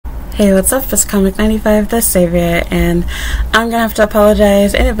Hey, what's up? It's Comic 95, the Savior, and I'm gonna have to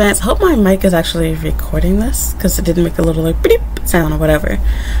apologize in advance. I hope my mic is actually recording this, because it didn't make a little like beep sound or whatever.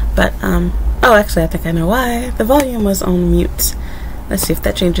 But, oh, actually, I think I know why. The volume was on mute. Let's see if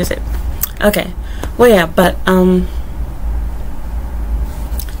that changes it. Okay. Well, yeah, but,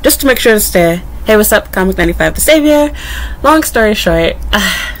 just to make sure to stay. Hey, what's up? Comic 95, the Savior. Long story short,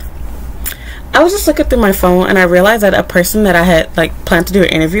 I was just looking through my phone and I realized that a person that I had planned to do an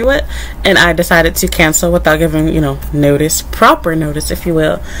interview with, and I decided to cancel without giving, notice, proper notice, if you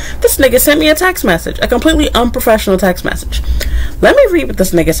will. This nigga sent me a text message, a completely unprofessional text message. Let me read what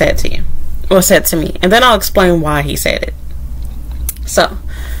this nigga said to you, or said to me, and then I'll explain why he said it. So,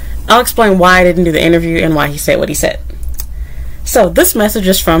 I'll explain why I didn't do the interview and why he said what he said. So, this message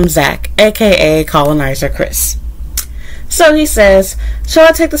is from Zach, aka Colonizer Chris. So he says, shall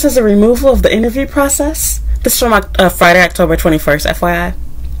I take this as a removal of the interview process? This is from Friday, October 21st, FYI.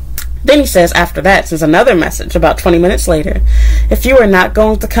 Then he says, after that, sends another message about 20 minutes later. If you are not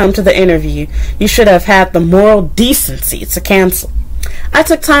going to come to the interview, you should have had the moral decency to cancel. I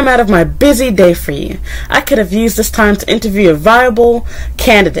took time out of my busy day for you. I could have used this time to interview a viable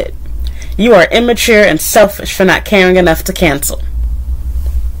candidate. You are immature and selfish for not caring enough to cancel.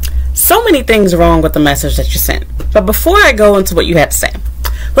 So many things wrong with the message that you sent. But before I go into what you had to say,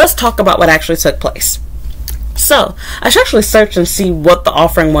 let's talk about what actually took place. So, I should actually search and see what the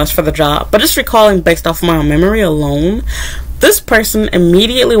offering was for the job, but just recalling based off my own memory alone, this person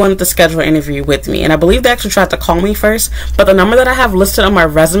immediately wanted to schedule an interview with me, and I believe they actually tried to call me first, but the number that I have listed on my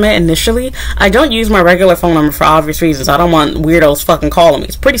resume initially, I don't use my regular phone number for obvious reasons. I don't want weirdos fucking calling me.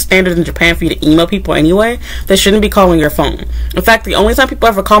 It's pretty standard in Japan for you to email people anyway. They shouldn't be calling your phone. In fact, the only time people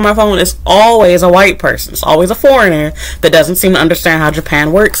ever call my phone is always a white person. It's always a foreigner that doesn't seem to understand how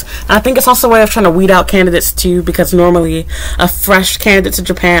Japan works. And I think it's also a way of trying to weed out candidates too, because normally a fresh candidate to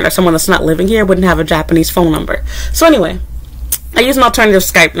Japan or someone that's not living here wouldn't have a Japanese phone number. So anyway, I use an alternative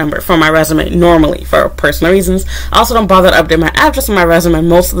Skype number for my resume normally for personal reasons. I also don't bother to update my address on my resume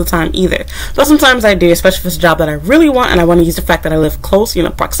most of the time either. But sometimes I do, especially if it's a job that I really want and I want to use the fact that I live close,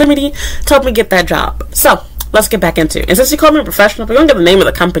 proximity to help me get that job. So, let's get back into it. And since you called me a professional, we're going to get the name of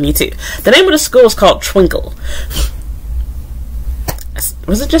the company too. The name of the school is called Twinkle.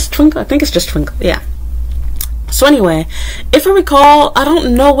 Was it just Twinkle? I think it's just Twinkle, yeah. So anyway, if I recall, I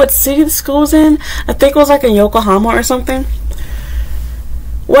don't know what city the school's in. I think it was in Yokohama or something.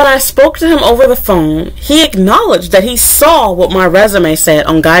 When I spoke to him over the phone, he acknowledged that he saw what my resume said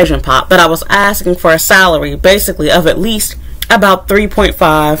on Gaijin Pop, that I was asking for a salary, basically, of at least about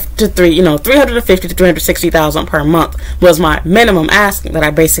 3.5 to 350 to 360,000 per month was my minimum asking that I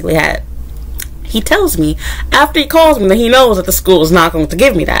basically had. He tells me, after he calls me, that he knows that the school is not going to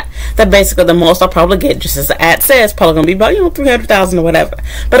give me that. That basically the most I'll probably get, just as the ad says, probably going to be about, 300,000 or whatever.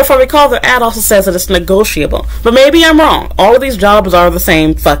 But if I recall, the ad also says that it's negotiable. But maybe I'm wrong. All of these jobs are the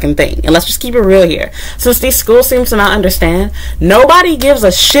same fucking thing. And let's just keep it real here. Since these schools seem to not understand, nobody gives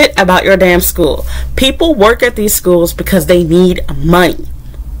a shit about your damn school. People work at these schools because they need money.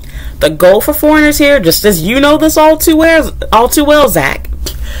 The goal for foreigners here, just as you know this all too well, Zach,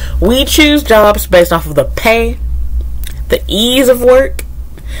 we choose jobs based off of the pay, the ease of work,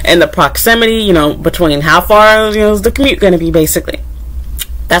 and the proximity, between how far is the commute going to be, basically.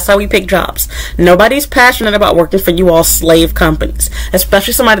 That's how we pick jobs. Nobody's passionate about working for you all slave companies,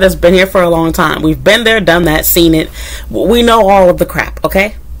 especially somebody that's been here for a long time. We've been there, done that, seen it. We know all of the crap,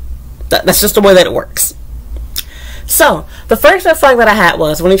 okay? That's just the way that it works. So, the first red flag that I had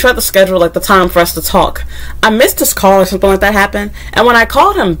was when he tried to schedule the time for us to talk. I missed his call or something like that happened, and when I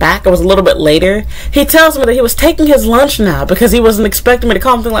called him back, it was a little bit later, he tells me that he was taking his lunch now because he wasn't expecting me to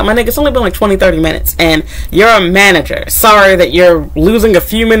call him. My nigga, it's only been 20-30 minutes, and you're a manager. Sorry that you're losing a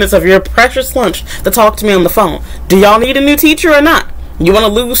few minutes of your precious lunch to talk to me on the phone. Do y'all need a new teacher or not? You want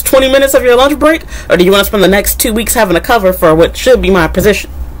to lose 20 minutes of your lunch break, or do you want to spend the next 2 weeks having a cover for what should be my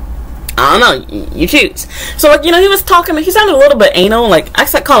position? I don't know, you choose. So, he was talking, he sounded a little bit anal, I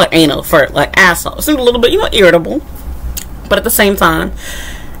call it anal for, asshole. It seemed a little bit, irritable. But at the same time,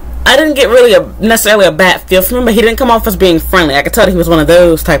 I didn't get really necessarily a bad feel from him, but he didn't come off as being friendly. I could tell that he was one of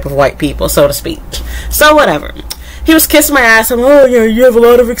those type of white people, so to speak. So, whatever. He was kissing my ass, and, oh, yeah, you have a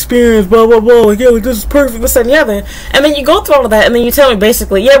lot of experience, blah, blah, blah, this is perfect, this and the other. And then you go through all of that, and then you tell me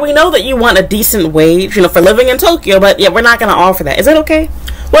basically, yeah, we know that you want a decent wage, for living in Tokyo, but, yeah, we're not going to offer that. Is that okay?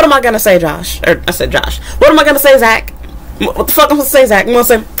 What am I going to say, Josh? Or, I said Josh. What am I going to say, Zach? What the fuck am I going to say, Zach? I'm going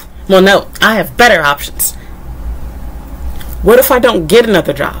to say, well, no, I have better options. What if I don't get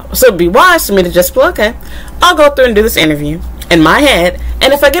another job? So it'd be wise for me to just be, okay, I'll go through and do this interview in my head,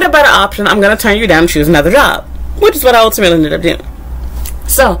 and if I get a better option, I'm going to turn you down and choose another job. Which is what I ultimately ended up doing.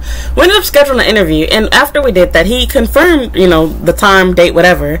 So we ended up scheduling an interview, and after we did that, he confirmed, you know, the time, date,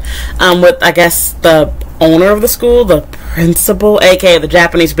 whatever, with, I guess, the owner of the school, the principal, aka the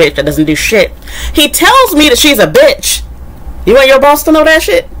Japanese bitch that doesn't do shit. He tells me that she's a bitch. You want your boss to know that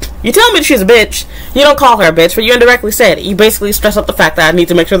shit? You tell me that she's a bitch. You don't call her a bitch, but you indirectly said it. You basically stress up the fact that I need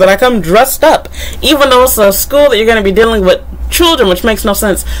to make sure that I come dressed up. Even though it's a school that you're going to be dealing with children, which makes no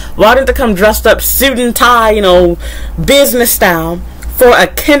sense. Why didn't they come dressed up, suit and tie, you know, business style, for a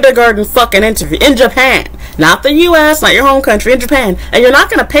kindergarten fucking interview in Japan? Not the US, not your home country, in Japan. And you're not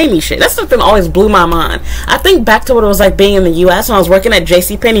going to pay me shit. That's something that always blew my mind. I think back to what it was like being in the US when I was working at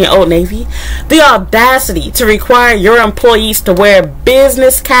JCPenney and Old Navy. The audacity to require your employees to wear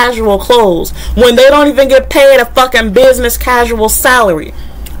business casual clothes when they don't even get paid a fucking business casual salary.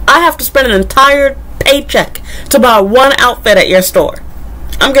 I have to spend an entire paycheck to buy one outfit at your store.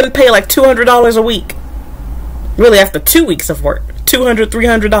 I'm getting paid like $200 a week. Really, after 2 weeks of work. $200,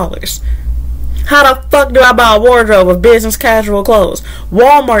 $300. How the fuck do I buy a wardrobe of business casual clothes?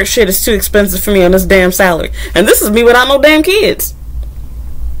 Walmart shit is too expensive for me on this damn salary. And this is me without no damn kids.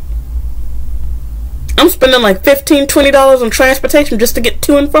 I'm spending like $15, $20 on transportation just to get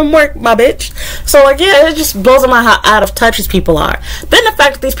to and from work, my bitch. So, like, yeah, it just blows my mind how out of touch these people are. Then the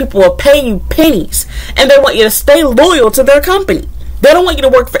fact that these people will pay you pennies and they want you to stay loyal to their company. They don't want you to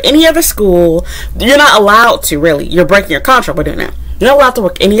work for any other school. You're not allowed to, really. You're breaking your contract by doing that. You're not allowed to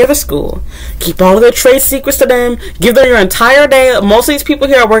work any other school. Keep all of their trade secrets to them. Give them your entire day. Most of these people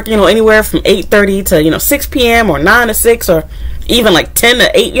here are working, you know, anywhere from 8:30 to, you know, 6 p.m. or 9 to 6 or even like 10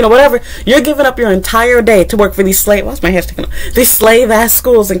 to 8, you know, whatever. You're giving up your entire day to work for these why's my hair sticking up? These slave-ass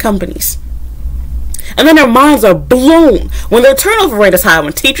schools and companies. And then their minds are blown when their turnover rate is high,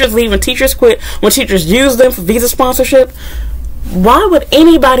 when teachers leave, when teachers quit, when teachers use them for visa sponsorship. Why would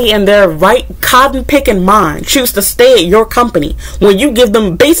anybody in their right cotton-picking mind choose to stay at your company when you give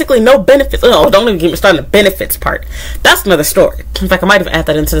them basically no benefits? Oh, don't even get me started on the benefits part. That's another story. In fact, I might have added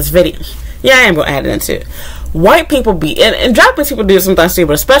that into this video. Yeah, I am going to add it into it. White people and Japanese people do it sometimes too,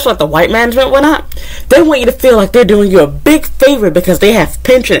 but especially like the white management and whatnot, they want you to feel like they're doing you a big favor because they have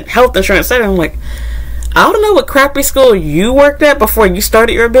pension, health insurance, etc. I'm like, I don't know what crappy school you worked at before you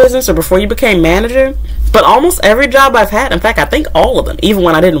started your business or before you became manager, but almost every job I've had, in fact, I think all of them, even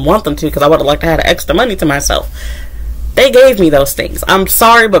when I didn't want them to because I would have liked to have extra money to myself, they gave me those things. I'm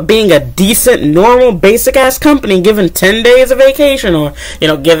sorry, but being a decent, normal, basic-ass company giving 10 days of vacation or, you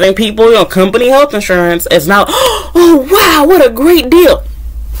know, giving people, you know, company health insurance is now, oh, wow, what a great deal.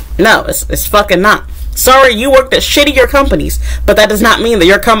 No, it's fucking not. Sorry, you worked at shittier companies, but that does not mean that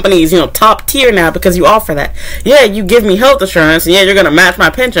your company is, you know, top tier now because you offer that. Yeah, you give me health insurance, and yeah, you're gonna match my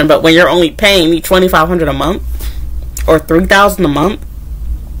pension, but when you're only paying me $2,500 a month or $3,000 a month,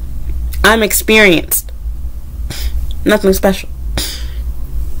 I'm experienced. Nothing special.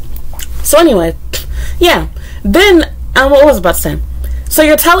 So anyway, yeah. Then what was I about to say? So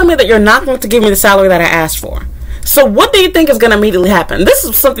you're telling me that you're not going to give me the salary that I asked for. So what do you think is going to immediately happen? This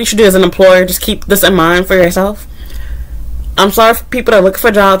is something you should do as an employer. Just keep this in mind for yourself. I'm sorry for people that are looking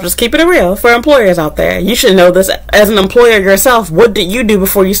for jobs. Just keep it real for employers out there. You should know this as an employer yourself. What did you do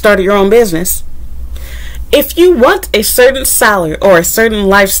before you started your own business? If you want a certain salary or a certain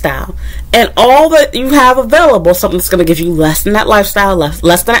lifestyle, and all that you have available, something that's going to give you less than that lifestyle,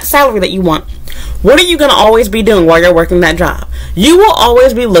 less than that salary that you want, what are you going to always be doing while you're working that job? You will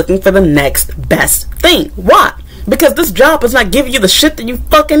always be looking for the next best thing. Why? Because this job is not giving you the shit that you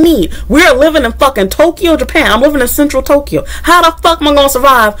fucking need. We are living in fucking Tokyo, Japan. I'm living in central Tokyo. How the fuck am I going to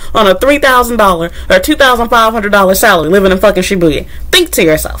survive on a $3,000 or $2,500 salary living in fucking Shibuya? Think to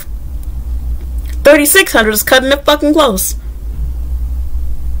yourself. $3,600 is cutting it fucking close.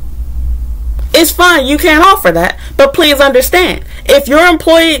 It's fine, you can't offer that, but please understand, if your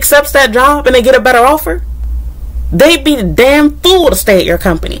employee accepts that job and they get a better offer, they'd be the damn fool to stay at your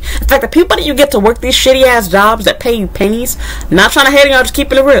company. In fact, the people that you get to work these shitty ass jobs that pay you pennies, not trying to hate on y'all, just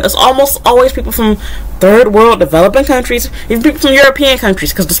keeping it real, it's almost always people from third world developing countries, even people from European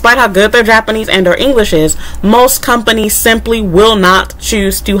countries, because despite how good their Japanese and their English is, most companies simply will not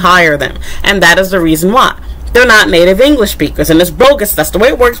choose to hire them, and that is the reason why. They're not native English speakers, and it's bogus. That's the way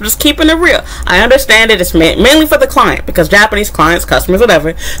it works. But just keeping it real. I understand it. It's mainly for the client, because Japanese clients, customers,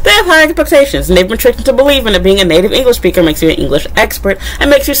 whatever, they have high expectations, and they've been tricked into believing that being a native English speaker makes you an English expert and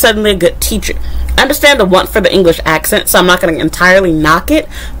makes you suddenly a good teacher. I understand the want for the English accent, so I'm not going to entirely knock it,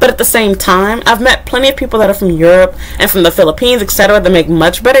 but at the same time, I've met plenty of people that are from Europe and from the Philippines, etc., that make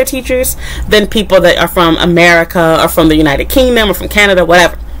much better teachers than people that are from America or from the United Kingdom or from Canada,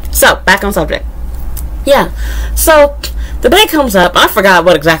 whatever. So, back on subject. Yeah, so The day comes up. I forgot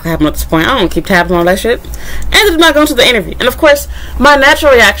what exactly happened at this point. I don't keep tabs on all that shit. Ended up not going to the interview. And of course, my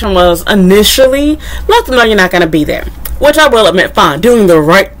natural reaction was initially, let them know you're not going to be there. Which I will admit, fine, doing the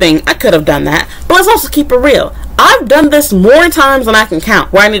right thing. I could have done that. But let's also keep it real. I've done this more times than I can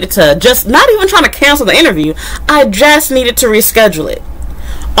count, where I needed to just, not even trying to cancel the interview, I just needed to reschedule it.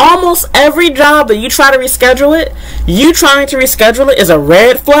 Almost every job that you try to reschedule it, you trying to reschedule it is a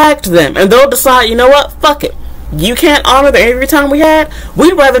red flag to them. And they'll decide, you know what, fuck it. You can't honor the interview time we had.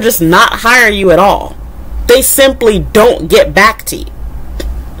 We'd rather just not hire you at all. They simply don't get back to you.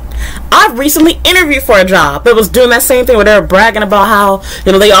 I've recently interviewed for a job that was doing that same thing where they were bragging about how,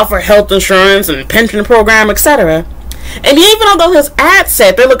 you know, they offer health insurance and pension program, etc. And even although his ad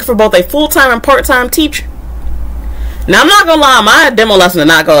said they're looking for both a full-time and part-time teacher. Now, I'm not gonna lie, my demo lesson did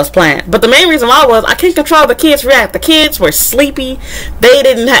not go as planned. But the main reason why was I can't control the kids' react. The kids were sleepy. They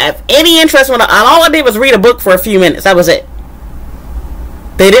didn't have any interest in it. All I did was read a book for a few minutes. That was it.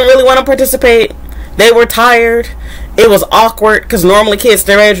 They didn't really want to participate. They were tired. It was awkward because normally kids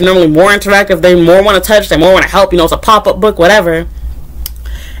their age are normally more interactive. They more want to touch. They more want to help. You know, it's a pop-up book, whatever.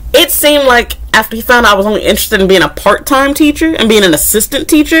 It seemed like after he found out I was only interested in being a part-time teacher and being an assistant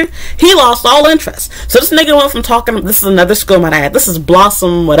teacher, he lost all interest. So this nigga went from talking, this is another school might add, this is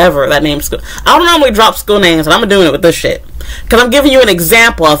Blossom, whatever that name school. I don't normally drop school names, and I'm doing it with this shit. Because I'm giving you an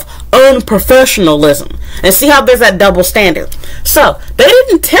example of unprofessionalism. And see how there's that double standard. So, they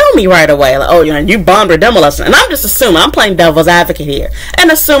didn't tell me right away, like, oh, you know, you bombed your demo lesson. And I'm just assuming, I'm playing devil's advocate here.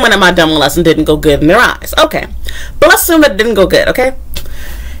 And assuming that my demo lesson didn't go good in their eyes. Okay. But let's assume that it didn't go good, okay?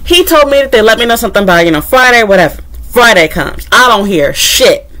 He told me that they let me know something by, you know, Friday, whatever. Friday comes. I don't hear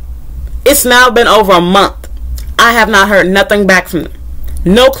shit. It's now been over a month. I have not heard nothing back from them.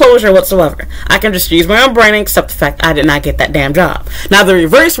 No closure whatsoever. I can just use my own brain and accept the fact I did not get that damn job. Now, the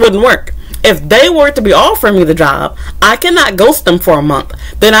reverse wouldn't work. If they were to be offering me the job, I cannot ghost them for a month.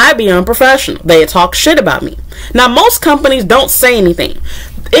 Then I'd be unprofessional. They'd talk shit about me. Now, most companies don't say anything.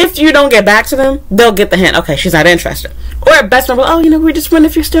 If you don't get back to them, they'll get the hint. Okay, she's not interested. Or at best, oh, you know, we just wondering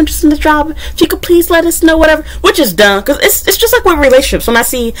if you're still interested in the job. If you could please let us know, whatever. Which is dumb, because it's just like with relationships. When I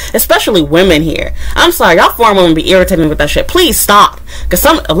see, especially women here, I'm sorry, y'all foreign women be irritating with that shit. Please stop. Because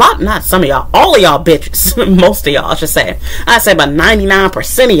not some of y'all, all of y'all bitches, most of y'all, I should say. I'd say about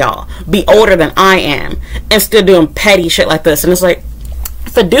 99% of y'all be older than I am and still doing petty shit like this. And it's like,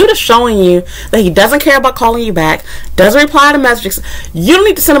 if a dude is showing you that he doesn't care about calling you back, doesn't reply to messages, you don't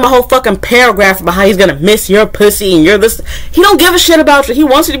need to send him a whole fucking paragraph about how he's gonna miss your pussy and you're this. He don't give a shit about you. He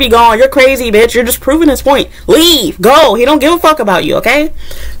wants you to be gone. You're crazy, bitch. You're just proving his point. Leave. Go. He don't give a fuck about you, okay?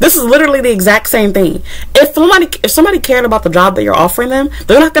 This is literally the exact same thing. If somebody cared about the job that you're offering them,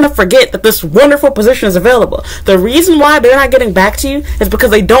 they're not gonna forget that this wonderful position is available. The reason why they're not getting back to you is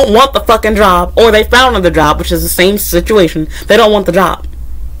because they don't want the fucking job, or they found another job, which is the same situation. They don't want the job.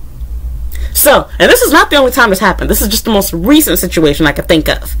 So, and this is not the only time this happened. This is just the most recent situation I could think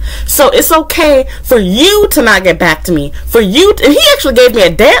of. So, it's okay for you to not get back to me. For you to, and he actually gave me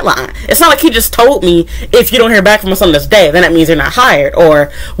a deadline. It's not like he just told me, if you don't hear back from us on this day, then that means you're not hired, or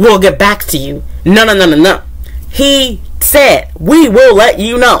we'll get back to you. No. He said, we will let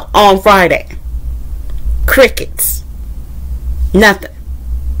you know on Friday. Crickets. Nothing.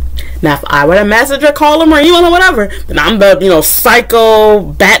 Now, if I were to message or call him or email or whatever, then I'm the, you know,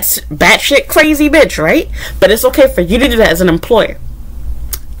 psycho, batshit crazy bitch, right? But it's okay for you to do that as an employer.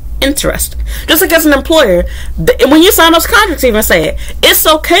 Interesting. Just like as an employer, when you sign those contracts, even say it, it's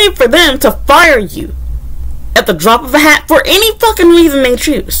okay for them to fire you at the drop of a hat for any fucking reason they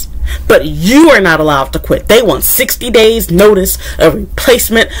choose. But you are not allowed to quit. They want 60 days notice, a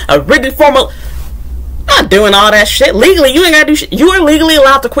replacement, a written formal. Not doing all that shit. Legally, you ain't gotta do shit. You are legally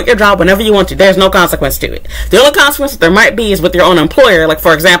allowed to quit your job whenever you want to. There's no consequence to it. The only consequence that there might be is with your own employer. Like,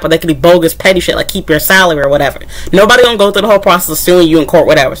 for example, they could be bogus petty shit, like keep your salary or whatever. Nobody gonna go through the whole process of suing you in court,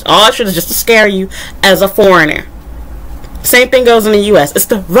 whatever. So all that shit is just to scare you as a foreigner. Same thing goes in the U.S. It's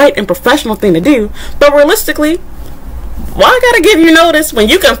the right and professional thing to do. But realistically, why I gotta give you notice when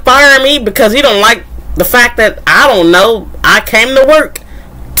you can fire me because you don't like the fact that, I don't know, I came to work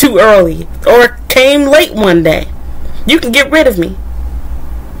too early or came late one day? You can get rid of me.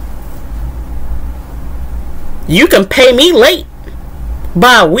 You can pay me late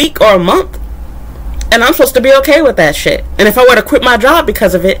by a week or a month, and I'm supposed to be okay with that shit. And if I were to quit my job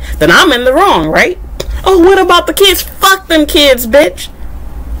because of it, then I'm in the wrong, right? Oh, what about the kids? Fuck them kids, bitch.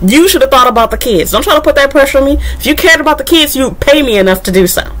 You should have thought about the kids. Don't try to put that pressure on me. If you cared about the kids, you would pay me enough to do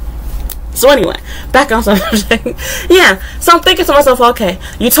so. So anyway, back on something. Yeah, so I'm thinking to myself, okay,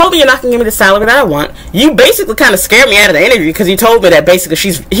 you told me you're not going to give me the salary that I want. You basically kind of scared me out of the interview because you told me that basically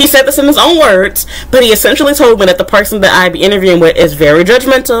he said this in his own words, but he essentially told me that the person that I'd be interviewing with is very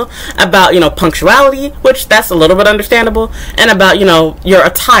judgmental about, punctuality, which that's a little bit understandable, and about, your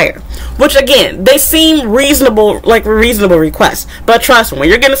attire. Which, again, they seem reasonable, like reasonable requests. But trust me, when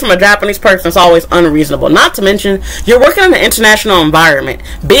you're getting from a Japanese person, it's always unreasonable. Not to mention, you're working in an international environment.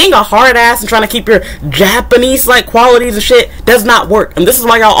 Being a hard ass and trying to keep your Japanese-like qualities and shit does not work. And this is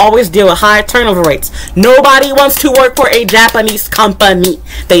why y'all always deal with high turnover rates. Nobody wants to work for a Japanese company.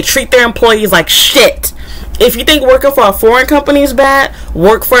 They treat their employees like shit. If you think working for a foreign company is bad,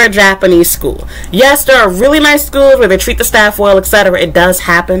 work for a Japanese school. Yes, there are really nice schools where they treat the staff well, etc. It does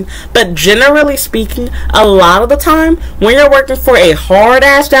happen. But generally speaking, a lot of the time, when you're working for a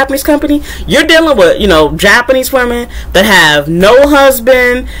hard-ass Japanese company, you're dealing with, Japanese women that have no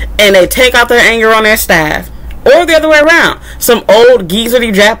husband and they take out their anger on their staff. Or the other way around. Some old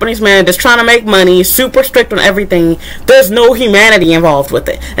geezery Japanese man just trying to make money, super strict on everything. There's no humanity involved with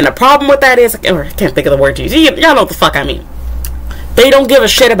it. And the problem with that is, I can't think of the word to use. Y'all know what the fuck I mean. They don't give a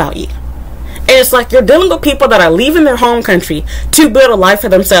shit about you. And it's like you're dealing with people that are leaving their home country to build a life for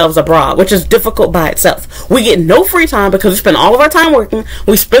themselves abroad, which is difficult by itself. We get no free time because we spend all of our time working.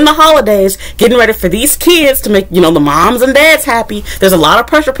 We spend the holidays getting ready for these kids to make, the moms and dads happy. There's a lot of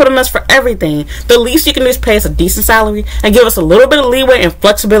pressure put on us for everything. The least you can do is pay us a decent salary and give us a little bit of leeway and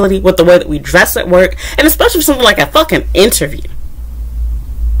flexibility with the way that we dress at work, and especially something like a fucking interview.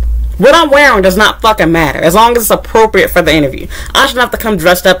 What I'm wearing does not fucking matter, as long as it's appropriate for the interview. I shouldn't have to come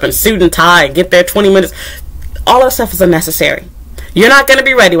dressed up in suit and tie and get there 20 minutes. All that stuff is unnecessary. You're not going to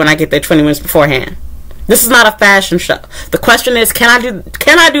be ready when I get there 20 minutes beforehand. This is not a fashion show. The question is, can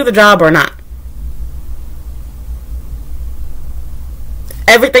I do the job or not?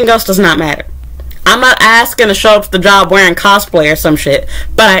 Everything else does not matter. I'm not asking to show up to the job wearing cosplay or some shit,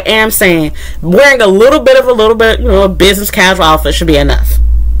 but I am saying wearing a little bit, a business casual outfit should be enough.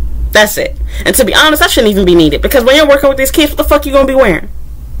 That's it. And to be honest, that shouldn't even be needed. Because when you're working with these kids, what the fuck you gonna be wearing?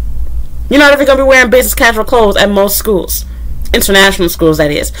 You're not even gonna be wearing business casual clothes at most schools. International schools,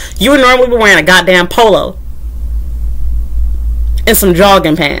 that is. You would normally be wearing a goddamn polo. And some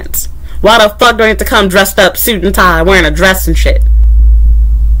jogging pants. Why the fuck do I have to come dressed up, suit and tie, wearing a dress and shit?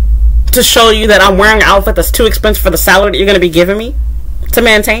 To show you that I'm wearing an outfit that's too expensive for the salary that you're gonna be giving me to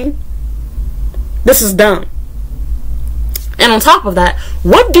maintain? This is dumb. And on top of that,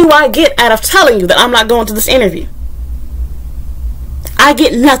 what do I get out of telling you that I'm not going to this interview? I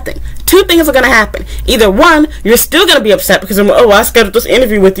get nothing. Two things are going to happen. Either one, you're still going to be upset because I scheduled this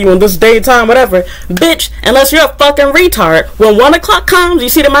interview with you on this day, time, whatever. Bitch, unless you're a fucking retard, when 1 o'clock comes, you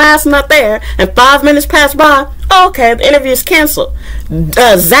see that my ass is not there, and 5 minutes pass by, okay, the interview is canceled.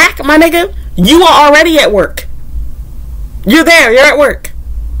 Zach, my nigga, you are already at work. You're there, you're at work.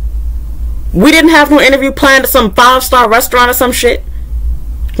 We didn't have no interview planned at some 5-star restaurant or some shit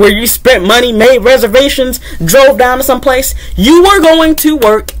where you spent money, made reservations, drove down to some place. You were going to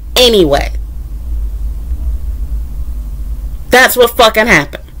work anyway. That's what fucking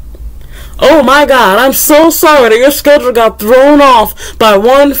happened. Oh my god, I'm so sorry that your schedule got thrown off by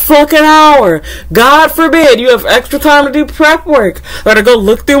 1 fucking hour. God forbid you have extra time to do prep work or to go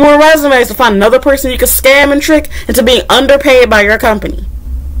look through more resumes to find another person you can scam and trick into being underpaid by your company.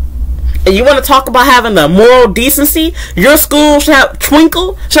 And you want to talk about having the moral decency? Your school should have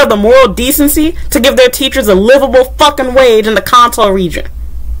the moral decency to give their teachers a livable fucking wage in the Kanto region.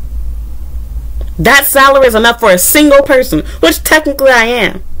 That salary is enough for a single person, which technically I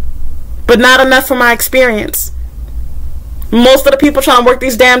am. But not enough for my experience. Most of the people trying to work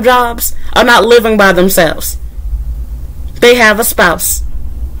these damn jobs are not living by themselves. They have a spouse.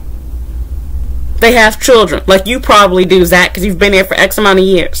 They have children, like you probably do, Zach, because you've been here for X amount of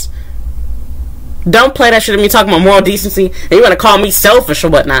years. Don't play that shit at me talking about moral decency and you want to call me selfish or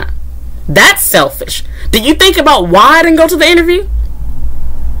whatnot. That's selfish. Did you think about why I didn't go to the interview?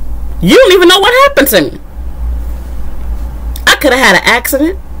 You don't even know what happened to me. I could have had an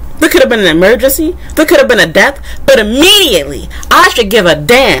accident. There could have been an emergency. There could have been a death. But immediately, I should give a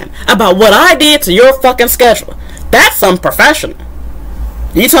damn about what I did to your fucking schedule. That's unprofessional.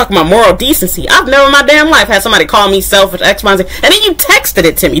 You talking about moral decency. I've never in my damn life had somebody call me selfish, X, Y, Z. And then you texted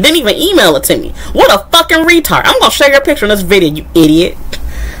it to me. You didn't even email it to me. What a fucking retard. I'm going to share your picture in this video, you idiot.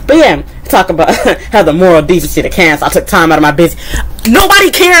 But yeah, talk about how the moral decency to cancel. I took time out of my business.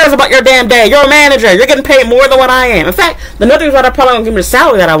 Nobody cares about your damn day. You're a manager. You're getting paid more than what I am. In fact, another reason why they're probably going to give me the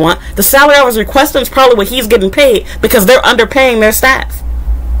salary that I want, the salary I was requesting is probably what he's getting paid because they're underpaying their staff.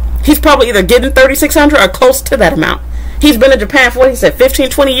 He's probably either getting $3,600 or close to that amount. He's been in Japan for what he said, 15,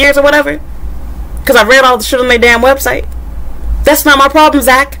 20 years or whatever. Because I read all the shit on their damn website. That's not my problem,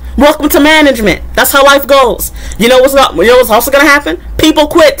 Zach. Welcome to management. That's how life goes. You know what's also gonna happen? People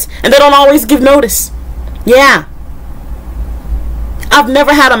quit and they don't always give notice. Yeah. I've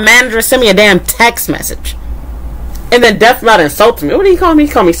never had a manager send me a damn text message and then definitely not insult me. What do you call me? You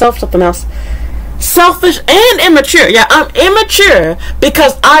call me something else. Selfish and immature. Yeah, I'm immature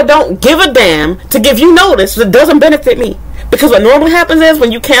because I don't give a damn to give you notice that doesn't benefit me. Because what normally happens is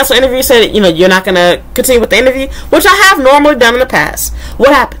when you cancel an interview, you say that, you know, you're not going to continue with the interview, which I have normally done in the past.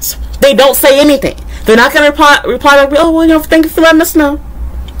 What happens? They don't say anything. They're not going to reply like, oh, well, you know, thank you for letting us know.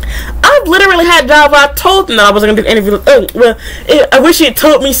 I've literally had jobs where I told them that I wasn't going to do the interview. Oh, well, I wish you had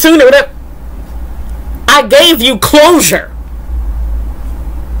told me sooner. I gave you closure.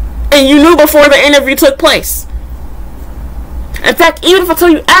 And you knew before the interview took place. In fact, even if I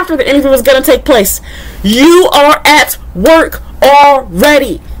told you after the interview was going to take place, you are at work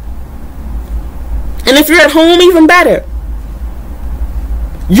already. And if you're at home, even better.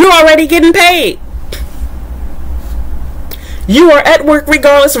 You're already getting paid. You are at work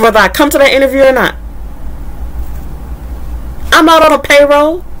regardless of whether I come to that interview or not. I'm not on a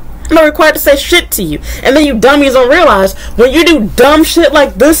payroll. I'm not required to say shit to you. And then you dummies don't realize when you do dumb shit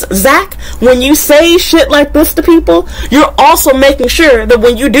like this, Zach, when you say shit like this to people, you're also making sure that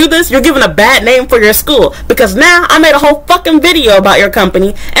when you do this, you're giving a bad name for your school. Because now I made a whole fucking video about your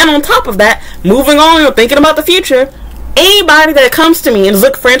company. And on top of that, moving on and thinking about the future, anybody that comes to me and is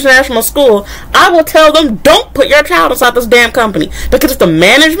looking for international school, I will tell them, don't put your child inside this damn company. Because if the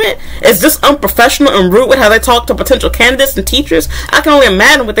management is this unprofessional and rude with how they talk to potential candidates and teachers, I can only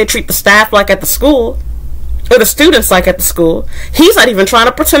imagine what they treat the staff like at the school. Or the students like at the school. He's not even trying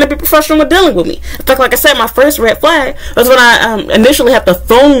to pretend to be professional with dealing with me. In fact, like I said, my first red flag was when I initially had the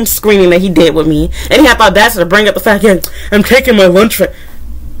phone screening that he did with me. And he had the audacity to bring up the fact, yeah, I'm taking my lunch break.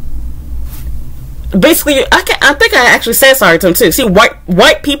 Basically, I think I actually said sorry to him too. See,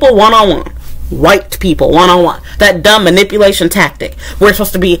 white people one-on-one. White people one-on-one. That dumb manipulation tactic. Where it's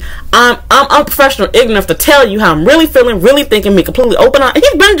supposed to be, I'm unprofessional, ignorant enough to tell you how I'm really feeling, really thinking, be completely open on. He's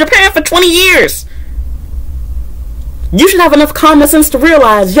been in Japan for 20 years. You should have enough common sense to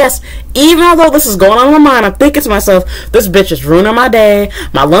realize, yes, even although this is going on in my mind, I'm thinking to myself, this bitch is ruining my day.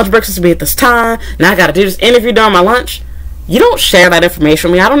 My lunch break is to be at this time. Now I gotta do this interview during my lunch. You don't share that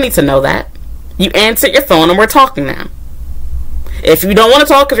information with me. I don't need to know that. You answer your phone and we're talking now. If you don't want to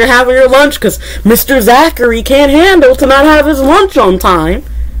talk because you're having your lunch because Mr. Zachary can't handle to not have his lunch on time,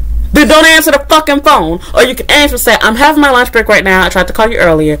 then don't answer the fucking phone. Or you can answer and say, I'm having my lunch break right now. I tried to call you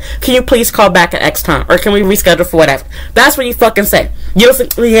earlier. Can you please call back at X time? Or can we reschedule for whatever? That's what you fucking say. You don't say,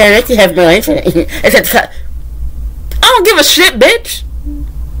 yeah, I can have my lunch. I don't give a shit, bitch.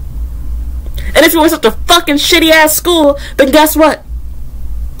 And if you went to such a fucking shitty ass school, then guess what?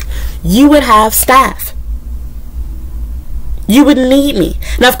 You would have staff. You wouldn't need me.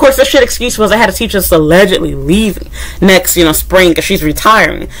 Now, of course, their shit excuse was I had a teacher that's allegedly leaving next, spring because she's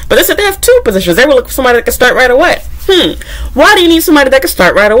retiring. But they said they have 2 positions. They were looking for somebody that could start right away. Why do you need somebody that could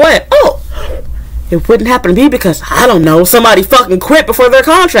start right away? Oh, it wouldn't happen to me because, I don't know, somebody fucking quit before their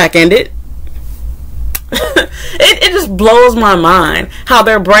contract ended. It just blows my mind how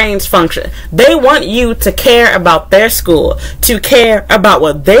their brains function. They want you to care about their school, to care about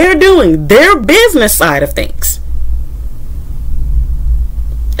what they're doing, their business side of things.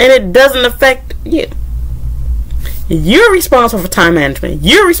 And it doesn't affect you. You're responsible for time management.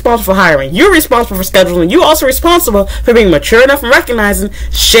 You're responsible for hiring. You're responsible for scheduling. You're also responsible for being mature enough and recognizing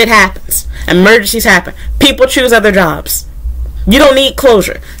shit happens. Emergencies happen. People choose other jobs. You don't need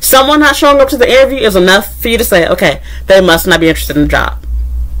closure. Someone not showing up to the interview is enough for you to say, okay, they must not be interested in the job.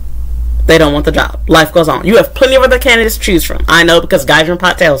 They don't want the job. Life goes on. You have plenty of other candidates to choose from. I know because Geyser and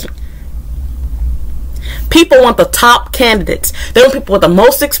Pot tells me. People want the top candidates. They want people with the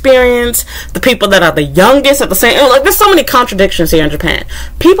most experience, the people that are the youngest at the same. Like, there's so many contradictions here in Japan.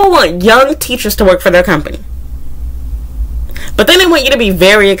 People want young teachers to work for their company. But then they want you to be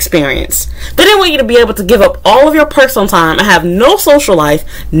very experienced. Then they want you to be able to give up all of your personal time and have no social life,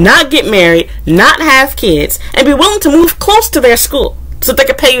 not get married, not have kids, and be willing to move close to their school so they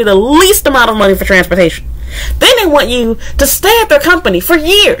can pay you the least amount of money for transportation. Then they want you to stay at their company for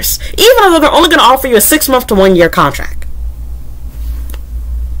years, even though they're only going to offer you a 6-month to 1-year contract.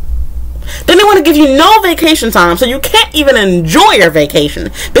 Then they want to give you no vacation time, so you can't even enjoy your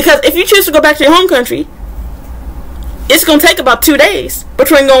vacation. Because if you choose to go back to your home country, it's going to take about 2 days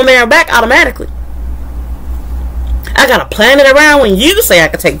between going there and back automatically. I got to plan it around when you say I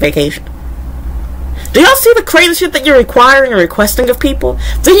can take vacation. Do y'all see the crazy shit that you're requiring and requesting of people?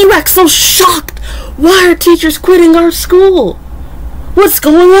 Then you act so shocked. Why are teachers quitting our school? What's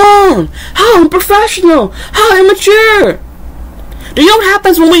going on? How unprofessional. How immature. Do you know what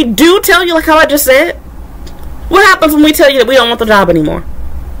happens when we do tell you, like how I just said? What happens when we tell you that we don't want the job anymore?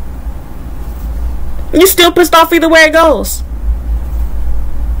 You're still pissed off either way it goes.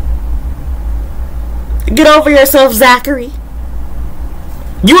 Get over yourself, Zachary.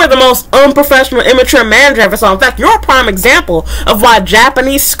 You are the most unprofessional, immature manager I ever saw. In fact, you're a prime example of why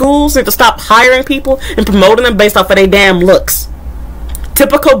Japanese schools need to stop hiring people and promoting them based off of their damn looks.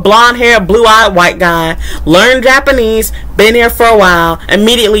 Typical blonde-haired, blue-eyed white guy, learn Japanese, been here for a while,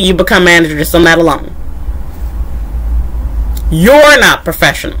 immediately you become manager just on that alone. You're not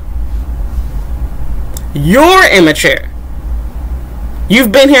professional. You're immature.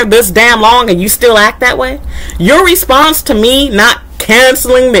 You've been here this damn long and you still act that way? Your response to me not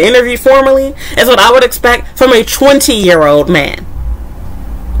canceling the interview formally is what I would expect from a 20-year-old man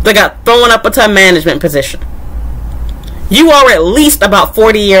that got thrown up into a management position. You are at least about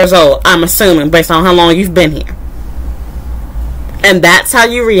 40 years old, I'm assuming, based on how long you've been here. And that's how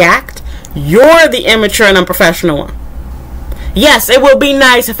you react? You're the immature and unprofessional one. Yes, it would be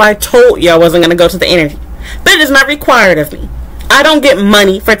nice if I told you I wasn't going to go to the interview, but it is not required of me. I don't get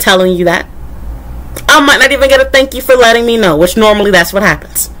money for telling you that. I might not even get a thank you for letting me know, which normally that's what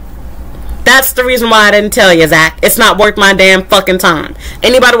happens. That's the reason why I didn't tell you, Zach. It's not worth my damn fucking time.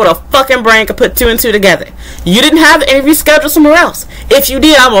 Anybody with a fucking brain could put two and two together. You didn't have the interview scheduled somewhere else. If you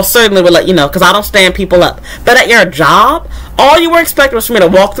did, I most certainly would let you know, because I don't stand people up. But at your job, all you were expecting was for me to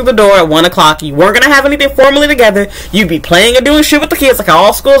walk through the door at 1 o'clock. You weren't going to have anything formally together. You'd be playing and doing shit with the kids like how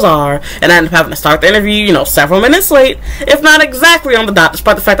all schools are. And I end up having to start the interview, several minutes late. If not exactly on the dot,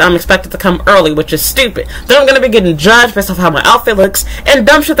 despite the fact that I'm expected to come early, which is stupid. Then I'm going to be getting judged based off how my outfit looks and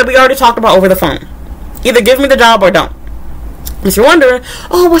dumb shit that we already talked about over the phone. Either give me the job or don't. If you're wondering,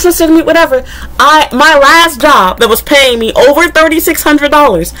 oh, what's this to me, whatever. My last job that was paying me over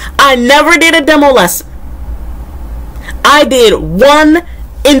 $3,600, I never did a demo lesson. I did one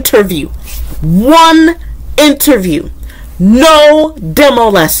interview. One interview. No demo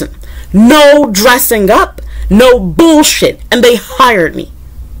lesson. No dressing up. No bullshit. And they hired me.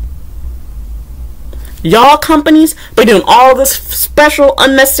 Y'all companies be doing all this special,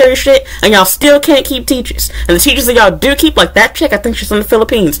 unnecessary shit, and y'all still can't keep teachers. And the teachers that y'all do keep, like that chick, I think she's in the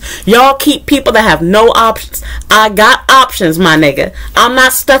Philippines, y'all keep people that have no options. I got options, my nigga. I'm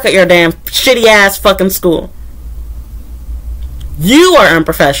not stuck at your damn shitty-ass fucking school. You are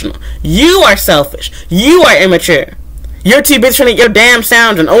unprofessional. You are selfish. You are immature. You're too busy trying to get your damn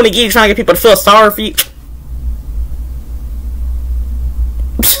sound and only trying to get people to feel sorry for you.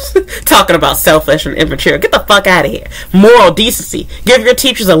 Talking about selfish and immature. Get the fuck out of here. Moral decency. Give your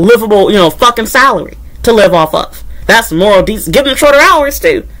teachers a livable, fucking salary to live off of. That's moral decency. Give them shorter hours,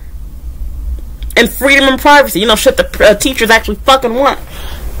 too. And freedom and privacy. Shit the teachers actually fucking want.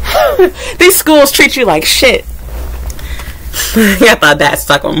 These schools treat you like shit. Yeah, I thought that's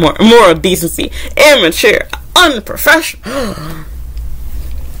talking about moral decency. Immature. Unprofessional.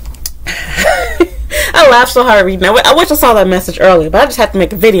 I laughed so hard reading that. I wish I saw that message earlier, but I just had to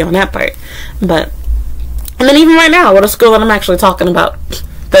make a video on that part. And then even right now, what a school that I'm actually talking about,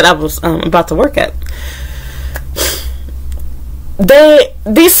 that I was about to work at.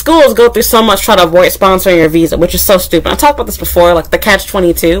 These schools go through so much trying to avoid sponsoring your visa, which is so stupid. I talked about this before, like the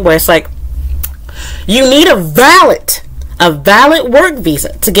catch-22, where it's like, you need a valid work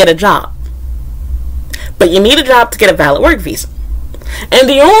visa to get a job. But you need a job to get a valid work visa. And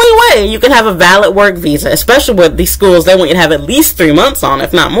the only way you can have a valid work visa, especially with these schools, they want you to have at least 3 months on,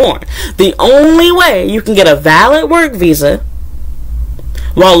 if not more. The only way you can get a valid work visa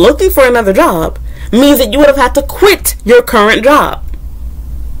while looking for another job means that you would have had to quit your current job.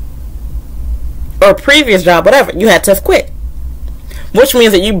 Or previous job, whatever. You had to have quit. Which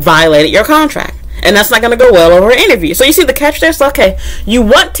means that you violated your contract. And that's not going to go well over an interview. So you see the catch there? So, okay, you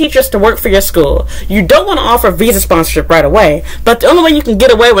want teachers to work for your school. You don't want to offer visa sponsorship right away. But the only way you can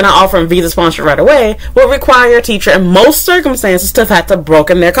get away with not offering visa sponsorship right away will require your teacher, in most circumstances, to have had to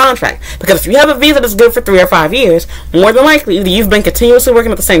broken their contract. Because if you have a visa that's good for 3 or 5 years, more than likely, either you've been continuously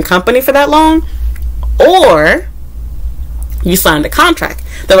working at the same company for that long, or you signed a contract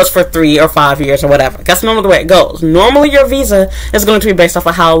that was for 3 or 5 years or whatever. That's normally the way it goes. Normally your visa is going to be based off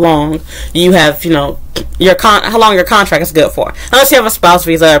of how long you have, how long your contract is good for. Unless you have a spouse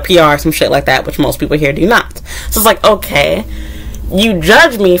visa or PR or some shit like that, which most people here do not. So it's like, okay, you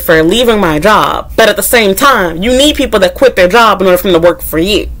judge me for leaving my job, but at the same time, you need people that quit their job in order for them to work for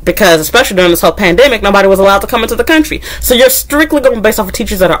you. Because especially during this whole pandemic, nobody was allowed to come into the country. So you're strictly going based off of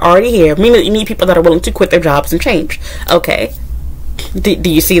teachers that are already here, meaning that you need people that are willing to quit their jobs and change. Okay. Do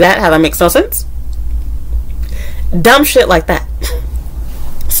you see that? How that makes no sense? Dumb shit like that.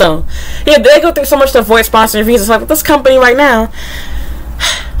 So, yeah, they go through so much to avoid sponsoring visas. Like, this company right now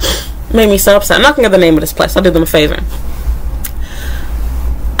made me so upset. I'm not going to give the name of this place. I'll do them a favor.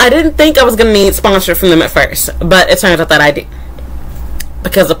 I didn't think I was going to need sponsorship from them at first, but it turns out that I did.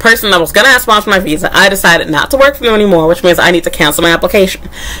 Because the person that was going to sponsor my visa, I decided not to work for them anymore, which means I need to cancel my application.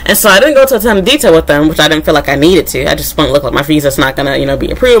 And so I didn't go into a ton of detail with them, which I didn't feel like I needed to. I just want to look like my visa's not going to, be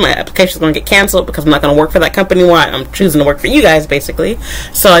approved. My application's going to get canceled because I'm not going to work for that company anymore. I'm choosing to work for you guys, basically.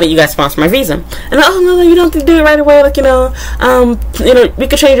 So I need you guys to sponsor my visa. And oh, no, you don't have to do it right away. Like, we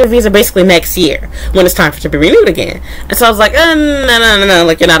could change your visa basically next year when it's time for it to be renewed again. And so I was like, no.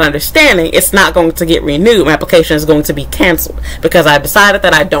 Like, you're not understanding. It's not going to get renewed. My application is going to be canceled because I decided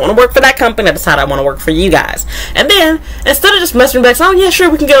that I don't want to work for that company. I decided I want to work for you guys. And then instead of just messaging back, oh yeah, sure,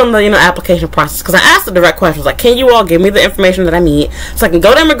 we can get on the application process, because I asked the direct questions like, can you all give me the information that I need so I can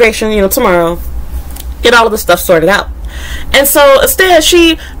go to immigration tomorrow, get all of this stuff sorted out. And so instead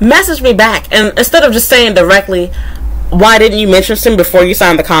she messaged me back, and instead of just saying directly, why didn't you mention to me before you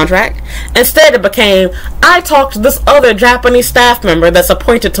signed the contract? Instead it became, I talked to this other Japanese staff member that's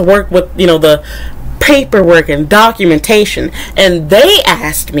appointed to work with the paperwork and documentation, and they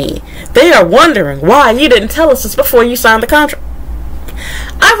asked me, they are wondering why you didn't tell us this before you signed the contract.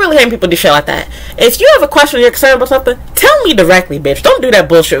 I really hate people do shit like that. If you have a question or you're concerned about something, tell me directly, bitch. Don't do that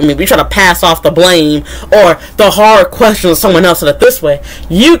bullshit with me. You try to pass off the blame or the hard questions to someone else, so that this way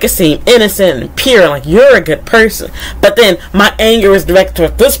you can seem innocent and pure, like you're a good person. But then my anger is directed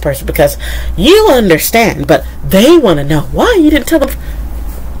toward this person because you understand, but they want to know why you didn't tell them.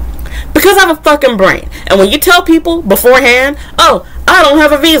 Because I have a fucking brain. And when you tell people beforehand, oh, I don't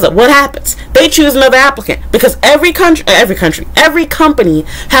have a visa, what happens? They choose another applicant. Because every company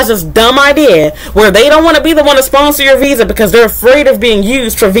has this dumb idea where they don't want to be the one to sponsor your visa because they're afraid of being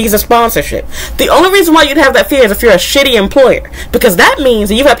used for visa sponsorship. The only reason why you'd have that fear is if you're a shitty employer. Because that means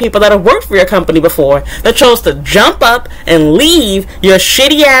that you've had people that have worked for your company before that chose to jump up and leave your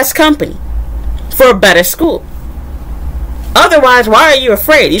shitty ass company for a better school. Otherwise, why are you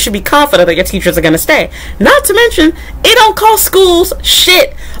afraid? You should be confident that your teachers are going to stay. Not to mention, it don't cost schools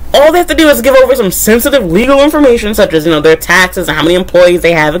shit. All they have to do is give over some sensitive legal information, such as, their taxes and how many employees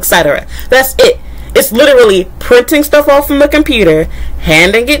they have, etc. That's it. It's literally printing stuff off from the computer,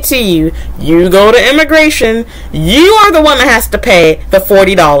 handing it to you. You go to immigration. You are the one that has to pay the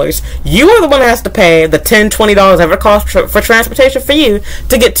 $40. You are the one that has to pay the $10, $20 ever cost for transportation for you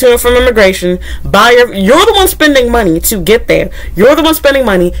to get to and from immigration. You're the one spending money to get there. You're the one spending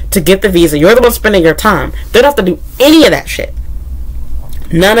money to get the visa. You're the one spending your time. They don't have to do any of that shit.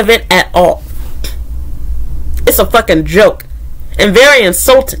 None of it at all. It's a fucking joke and very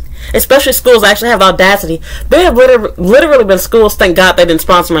insulting. Especially schools that actually have the audacity. There have literally been schools, thank God they didn't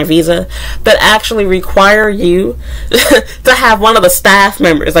sponsor my visa, that actually require you to have one of the staff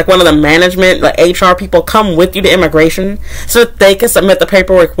members, like one of the management, like HR people, come with you to immigration so that they can submit the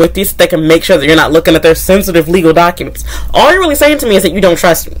paperwork with you, so they can make sure that you're not looking at their sensitive legal documents. All you're really saying to me is that you don't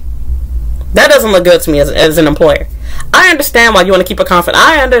trust me. That doesn't look good to me as an employer. I understand why you want to keep it confident.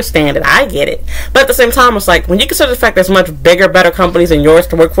 I understand it. I get it. But at the same time, it's like, when you consider the fact there's much bigger, better companies than yours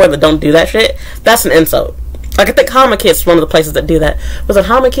to work for that don't do that shit, that's an insult. Like, I think Hama Kids is one of the places that do that. Was it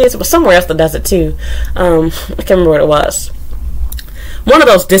Hama Kids? It was somewhere else that does it too. I can't remember what it was. One of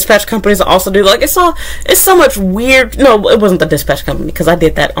those dispatch companies that also do, like, it's so much weird. No, it wasn't the dispatch company, because I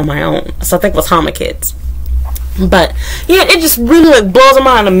did that on my own. So I think it was Hama Kids. But yeah, it just really blows my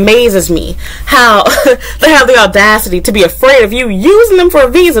mind and amazes me how they have the audacity to be afraid of you using them for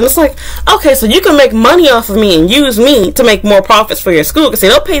a visa. And it's like, okay, so you can make money off of me and use me to make more profits for your school, because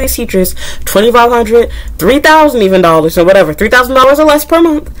they'll pay these teachers $2,500, $3,000 even dollars or whatever, $3,000 or less per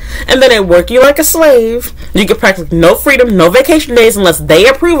month, and then they work you like a slave. You get practically no freedom, no vacation days unless they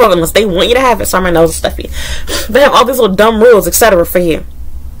approve of it, unless they want you to have it. Sorry, my nose is stuffy. They have all these little dumb rules, etc. for you.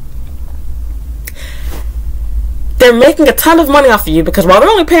 They're making a ton of money off of you, because while they're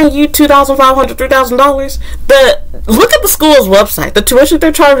only paying you $2,500, $3,000, look at the school's website. The tuition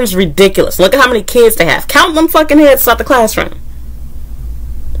they're charging is ridiculous. Look at how many kids they have. Count them fucking heads out the classroom.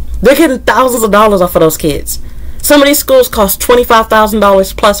 They're getting thousands of dollars off of those kids. Some of these schools cost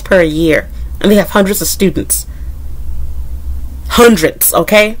 $25,000 plus per year, and they have hundreds of students. Hundreds,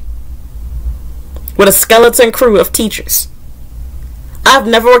 okay? With a skeleton crew of teachers. I've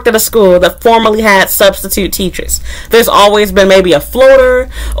never worked at a school that formerly had substitute teachers. There's always been maybe a floater,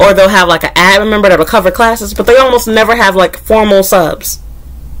 or they'll have like an admin member that'll cover classes, but they almost never have like formal subs.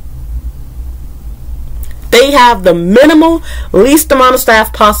 They have the minimal, least amount of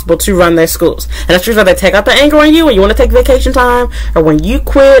staff possible to run their schools. And that's usually they take out the anger on you when you want to take vacation time, or when you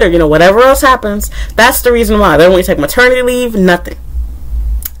quit, or, you know, whatever else happens. That's the reason why. They don't want you to take maternity leave, nothing.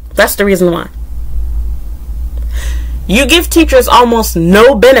 That's the reason why. You give teachers almost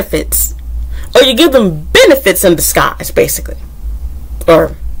no benefits, or you give them benefits in disguise, basically.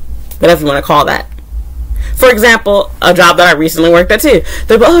 Or whatever you want to call that. For example, a job that I recently worked at too.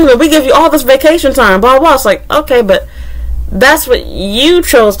 They're like, oh, we give you all this vacation time, blah, blah. It's like, okay, but that's what you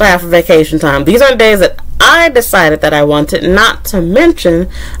chose to have for vacation time. These are days that I decided that I wanted, not to mention,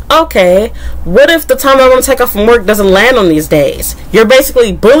 okay, what if the time I want to take off from work doesn't land on these days? You're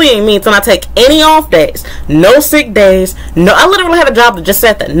basically bullying me to not take any off days, no sick days, no, I literally had a job that just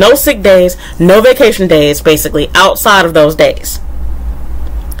said that, no sick days, no vacation days, basically, outside of those days.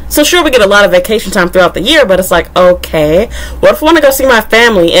 So sure, we get a lot of vacation time throughout the year, but it's like, okay, what if I want to go see my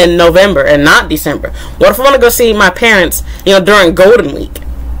family in November and not December? What if I want to go see my parents, you know, during Golden Week?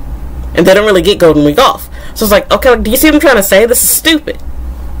 And they don't really get Golden Week off. So it's like, okay, do you see what I'm trying to say? This is stupid.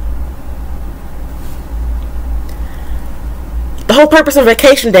 The whole purpose of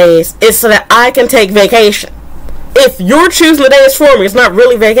vacation days is so that I can take vacation. If you're choosing the days for me, it's not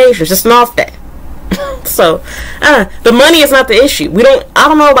really vacation, it's just an off day. So, the money is not the issue. I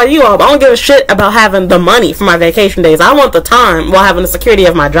don't know about you all, but I don't give a shit about having the money for my vacation days. I want the time while having the security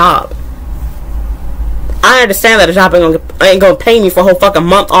of my job. I understand that a job ain't gonna pay me for a whole fucking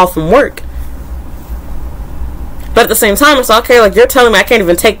month off from work. But at the same time, it's okay, like, you're telling me I can't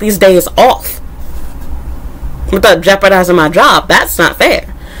even take these days off without jeopardizing my job. That's not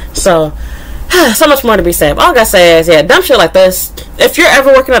fair. So, so much more to be said. But all I gotta say is, yeah, dumb shit like this. If you're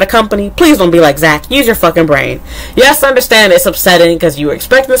ever working at a company, please don't be like Zach. Use your fucking brain. Yes, I understand it's upsetting because you were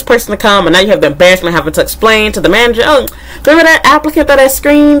expecting this person to come, and now you have the embarrassment of having to explain to the manager, oh, remember that applicant that I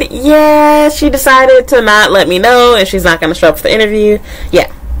screened? Yeah, she decided to not let me know, and she's not going to show up for the interview.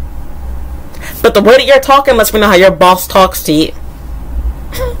 Yeah. But the way that you're talking lets me know how your boss talks to you.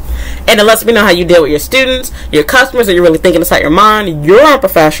 And it lets me know how you deal with your students, your customers, that you're really thinking inside your mind. You're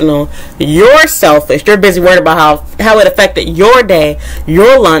unprofessional. You're selfish. You're busy worried about how it affected your day,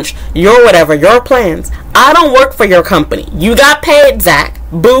 your lunch, your whatever, your plans. I don't work for your company. You got paid, Zach.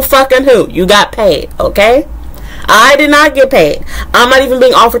 Boo fucking who. You got paid, okay? I did not get paid. I'm not even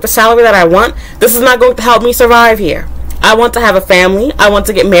being offered the salary that I want. This is not going to help me survive here. I want to have a family. I want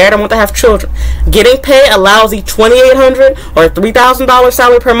to get married. I want to have children. Getting paid a lousy $2,800 or $3,000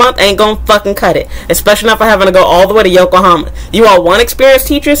 salary per month ain't gonna fucking cut it. Especially not for having to go all the way to Yokohama. You all want experienced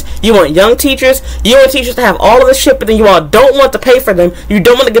teachers. You want young teachers. You want teachers to have all of this shit, but then you all don't want to pay for them. You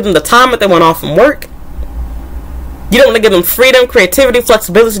don't want to give them the time that they want off from work. You don't want to give them freedom, creativity,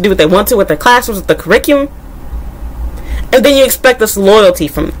 flexibility to do what they want to with their classrooms, with the curriculum. And then you expect this loyalty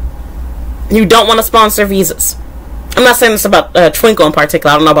from them. You don't want to sponsor visas. I'm not saying this about Twinkle in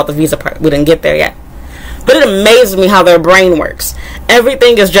particular. I don't know about the visa part. We didn't get there yet. But it amazes me how their brain works.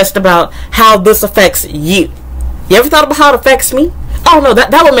 Everything is just about how this affects you. You ever thought about how it affects me? Oh no,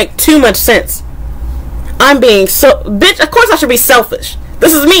 that would make too much sense. I'm being so... Bitch, of course I should be selfish.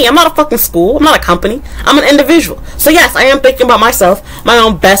 This is me. I'm not a fucking school. I'm not a company. I'm an individual. So yes, I am thinking about myself, my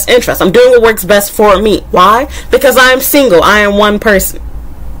own best interest. I'm doing what works best for me. Why? Because I am single. I am one person.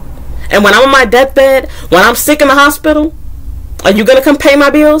 And when I'm on my deathbed, when I'm sick in the hospital, are you going to come pay my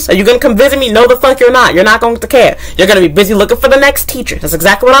bills? Are you going to come visit me? No, the fuck you're not. You're not going to care. You're going to be busy looking for the next teacher. That's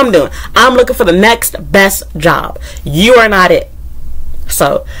exactly what I'm doing. I'm looking for the next best job. You are not it.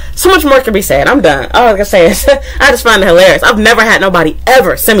 So much more can be said. I'm done. All I can say is, I just find it hilarious. I've never had nobody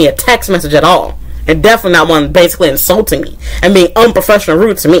ever send me a text message at all. And definitely not one basically insulting me and being unprofessional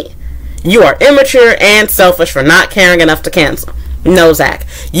rude to me. You are immature and selfish for not caring enough to cancel. No, Zach.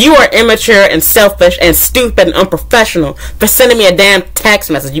 You are immature and selfish and stupid and unprofessional for sending me a damn text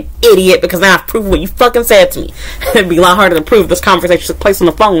message, you idiot, because now I've proved what you fucking said to me. It'd be a lot harder to prove this conversation took place on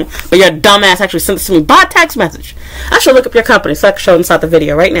the phone, but your dumbass actually sent it to me by text message. I should look up your company so I can show it inside the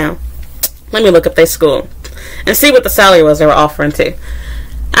video right now. Let me look up their school and see what the salary was they were offering too.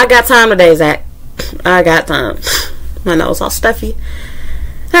 I got time today, Zach. I got time. My nose all stuffy.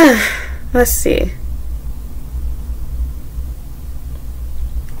 Let's see.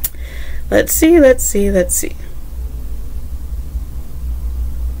 Let's see.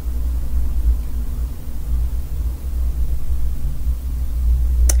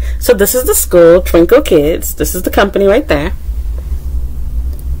 So this is the school, Twinkle Kids. This is the company right there.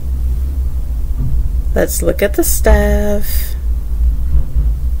 Let's look at the staff.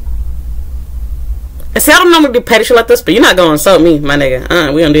 And see, I don't normally do petty shit like this, but you're not gonna insult me, my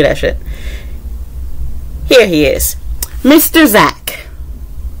nigga. We don't do that shit. Here he is. Mr. Zach.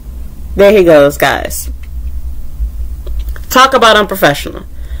 There he goes, guys. Talk about unprofessional.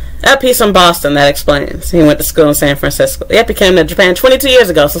 That piece in Boston that explains. He went to school in San Francisco. Yep, he came to Japan 22 years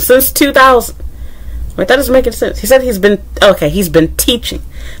ago, so since 2000. Wait, that doesn't make any sense. He said he's been teaching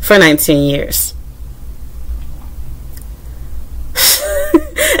for 19 years.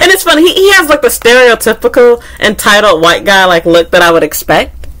 And it's funny, he has like the stereotypical entitled white guy like look that I would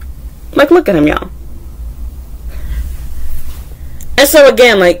expect. Like, look at him, y'all. And so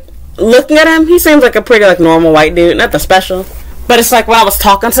again, like, looking at him, he seems like a pretty like normal white dude, nothing special. But it's like when I was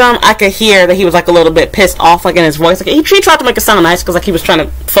talking to him, I could hear that he was like a little bit pissed off, like in his voice. Like he tried to make it sound nice because like he was trying to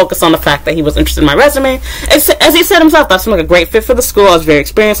focus on the fact that he was interested in my resume. As he said himself, that seemed like a great fit for the school. I was very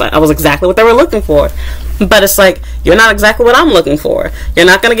experienced. I was exactly what they were looking for. But it's like, you're not exactly what I'm looking for. You're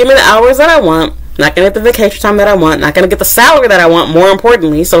not going to give me the hours that I want. Not going to get the vacation time that I want. Not going to get the salary that I want, more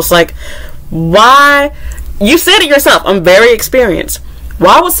importantly. So it's like, why? You said it yourself. I'm very experienced.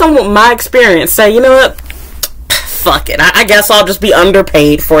 Why would someone with my experience say, you know what? Fuck it. I guess I'll just be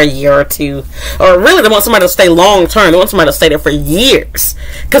underpaid for a year or two. Or really, they want somebody to stay long term. They want somebody to stay there for years.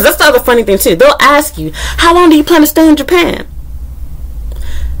 Because that's the other funny thing, too. They'll ask you, how long do you plan to stay in Japan?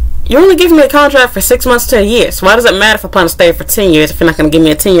 You're only giving me a contract for 6 months to a year. So why does it matter if I plan to stay for 10 years if you're not going to give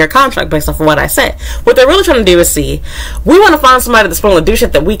me a 10-year contract based off of what I said? What they're really trying to do is see, we want to find somebody that's willing to do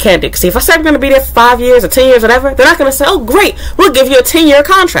shit that we can't do. Because if I say we're going to be there for 5 years or 10 years, whatever, they're not going to say, oh, great, we'll give you a 10-year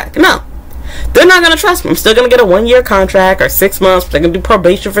contract. No. They're not going to trust me. I'm still going to get a 1-year contract or 6 months. They're going to do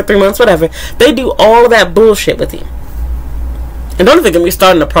probation for 3 months, whatever. They do all of that bullshit with you. And don't even get me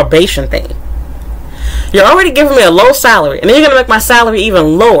started on the probation thing. You're already giving me a low salary, and then you're going to make my salary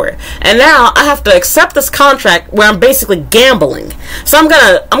even lower. And now I have to accept this contract where I'm basically gambling. So I'm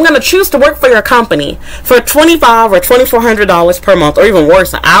gonna choose to work for your company for $2,500 or $2,400 per month, or even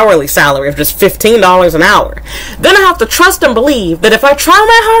worse, an hourly salary of just $15 an hour. Then I have to trust and believe that if I try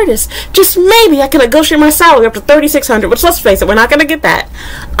my hardest, just maybe I can negotiate my salary up to $3,600. Which, let's face it, we're not going to get that.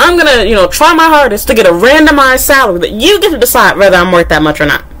 I'm gonna, try my hardest to get a randomized salary that you get to decide whether I'm worth that much or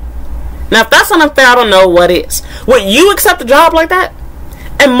not. Now, if that's unfair, I don't know what is. Would you accept a job like that?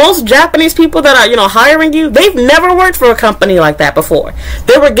 And most Japanese people that are, hiring you, they've never worked for a company like that before.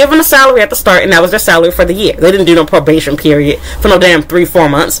 They were given a salary at the start, and that was their salary for the year. They didn't do no probation period for no damn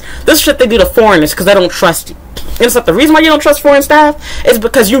 3-4 months. This shit they do to foreigners because they don't trust you. And it's like the reason why you don't trust foreign staff is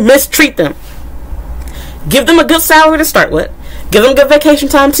because you mistreat them. Give them a good salary to start with. Give them good vacation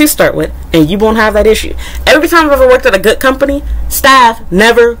time to start with, and you won't have that issue. Every time I've ever worked at a good company, staff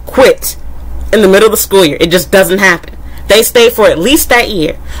never quit in the middle of the school year. It just doesn't happen. They stay for at least that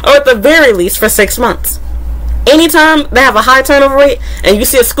year, or at the very least for 6 months. Anytime they have a high turnover rate, and you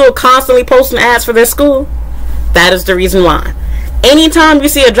see a school constantly posting ads for their school, that is the reason why. Anytime you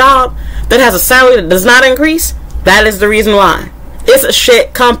see a job that has a salary that does not increase, that is the reason why. It's a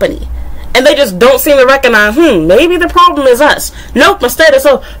shit company. And they just don't seem to recognize, maybe the problem is us. Nope, instead it's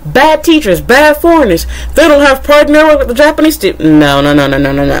bad teachers, bad foreigners. They don't have pride in their work with the Japanese students.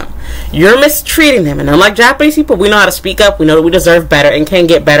 No. You're mistreating them. And unlike Japanese people, we know how to speak up. We know that we deserve better and can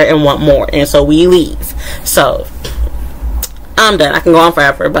get better and want more. And so we leave. So, I'm done. I can go on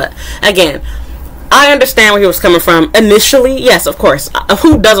forever. But, again, I understand where he was coming from. Initially, yes, of course.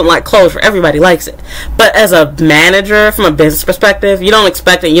 Who doesn't like closure? Everybody likes it. But as a manager, from a business perspective, you don't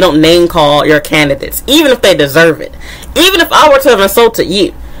expect it. You don't name call your candidates, even if they deserve it. Even if I were to have insulted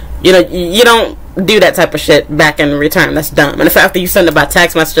you, you don't do that type of shit back in return. That's dumb. And the fact that you send it by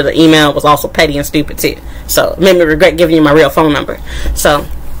text message or the email was also petty and stupid too. So it made me regret giving you my real phone number. So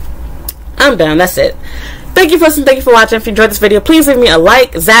I'm done. That's it. Thank you for listening. Thank you for watching. If you enjoyed this video, please leave me a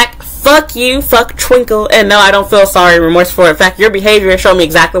like. Zach, fuck you. Fuck Twinkle. And no, I don't feel sorry or remorse for it. In fact, your behavior showed me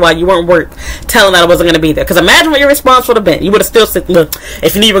exactly why you weren't worth telling that I wasn't going to be there. Because imagine what your response would have been. You would have still said, look,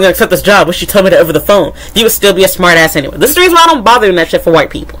 if you knew you were going to accept this job, wish you told me that over the phone. You would still be a smart ass anyway. This is the reason why I don't bother doing that shit for white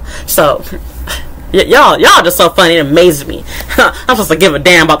people. So, y'all just so funny. It amazes me. I'm supposed to give a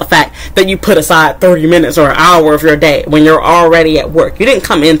damn about the fact that you put aside 30 minutes or an hour of your day when you're already at work. You didn't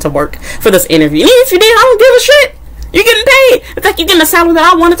come into work for this interview. And even if you did, I don't give a shit. You're getting paid. In fact, you're getting a salary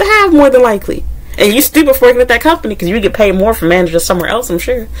that I wanted to have, more than likely. And you stupid for working at that company because you get paid more for managers somewhere else, I'm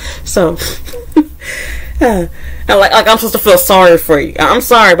sure. So, like I'm supposed to feel sorry for you. I'm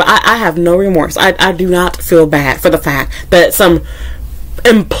sorry, but I have no remorse. I do not feel bad for the fact that some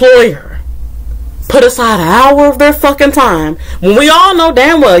employer put aside an hour of their fucking time when we all know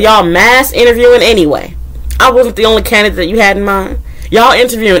damn well y'all mass interviewing anyway. I wasn't the only candidate that you had in mind. Y'all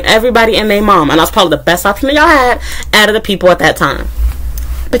interviewing everybody and their mom, and I was probably the best option that y'all had out of the people at that time.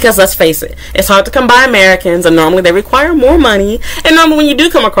 Because let's face it, it's hard to come by Americans, and normally they require more money. And normally when you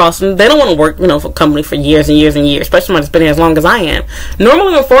do come across them, they don't want to work, for a company for years and years and years, especially somebody that's been here as long as I am.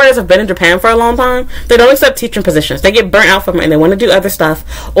 Normally when foreigners have been in Japan for a long time, they don't accept teaching positions. They get burnt out from it and they want to do other stuff.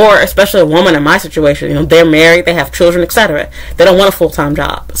 Or especially a woman in my situation, they're married, they have children, etc. They don't want a full-time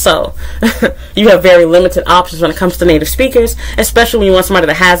job. So you have very limited options when it comes to native speakers, especially when you want somebody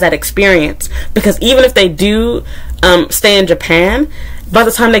that has that experience. Because even if they do stay in Japan, by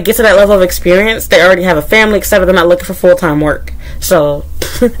the time they get to that level of experience, they already have a family, etc. They're not looking for full-time work. So,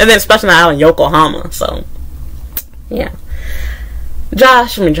 and then especially out in Yokohama. So, yeah.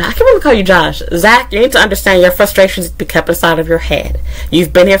 Josh, I can't really call you Josh. Zach, you need to understand your frustrations need to be kept inside of your head.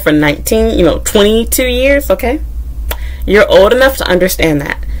 You've been here for 22 years, okay? You're old enough to understand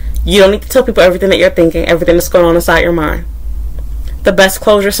that. You don't need to tell people everything that you're thinking, everything that's going on inside your mind. The best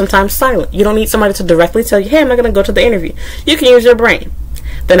closure is sometimes silent. You don't need somebody to directly tell you, hey, I'm not going to go to the interview. You can use your brain.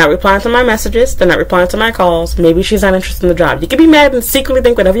 They're not replying to my messages. They're not replying to my calls. Maybe she's not interested in the job. You can be mad and secretly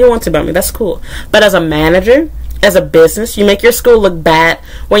think whatever you want to about me. That's cool. But as a manager, as a business, you make your school look bad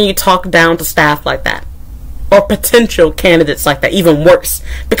when you talk down to staff like that. Or potential candidates like that. Even worse.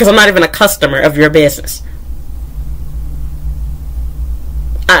 Because I'm not even a customer of your business.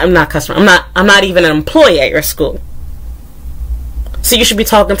 I'm not a customer. I'm not even an employee at your school. So you should be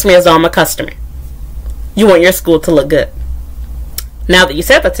talking to me as though I'm a customer. You want your school to look good. Now that you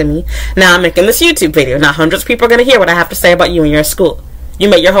said that to me, now I'm making this YouTube video. Now hundreds of people are going to hear what I have to say about you and your school. You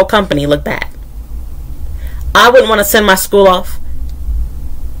made your whole company look bad. I wouldn't want to send my school off.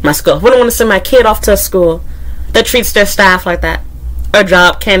 I wouldn't want to send my kid off to a school that treats their staff like that. Or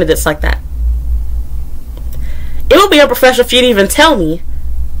job candidates like that. It would be unprofessional for you to even tell me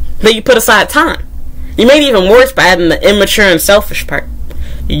that you put aside time. You made it even worse by adding the immature and selfish part.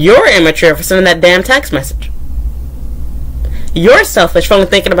 You're immature for sending that damn text message. You're selfish for only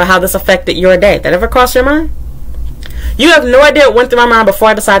thinking about how this affected your day. That ever crossed your mind? You have no idea what went through my mind before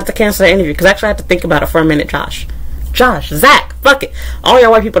I decided to cancel the interview. Because actually I had to think about it for a minute, Josh. Zach, fuck it. All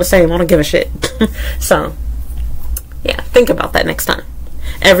y'all white people are the same. I don't give a shit. So, yeah, think about that next time.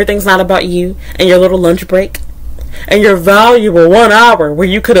 Everything's not about you and your little lunch break. And your valuable 1 hour where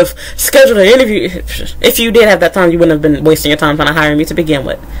you could have scheduled an interview. If you did have that time, you wouldn't have been wasting your time trying to hire me to begin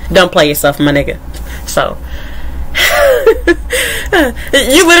with. Don't play yourself, my nigga. So,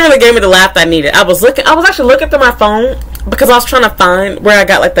 you literally gave me the laugh I needed. I was actually looking through my phone because I was trying to find where I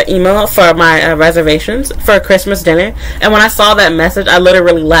got like the email for my reservations for a Christmas dinner. And when I saw that message, I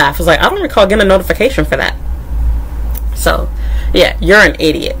literally laughed. I was like, I don't recall getting a notification for that. So, yeah, you're an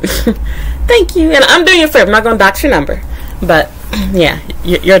idiot. Thank you. And I'm doing you a favor. I'm not going to dox your number. But, yeah,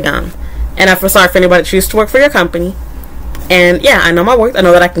 you're dumb. And I'm sorry for anybody that chooses to work for your company. And, yeah, I know my worth. I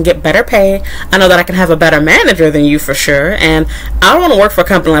know that I can get better pay. I know that I can have a better manager than you for sure. And I don't want to work for a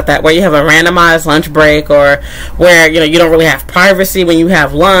company like that where you have a randomized lunch break or where, you don't really have privacy when you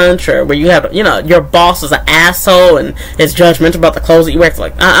have lunch or where you have, your boss is an asshole and is judgmental about the clothes that you wear. It's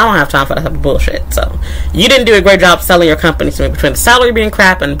like, I don't have time for that type of bullshit. So, you didn't do a great job selling your company to me between the salary being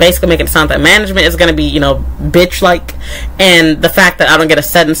crap and basically making it sound that management is going to be, bitch-like. And the fact that I don't get a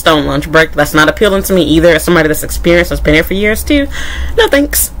set-in-stone lunch break, that's not appealing to me either. As somebody that's experienced, that's been here for years too. No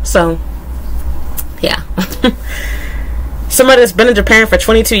thanks. So, yeah. Somebody that's been in Japan for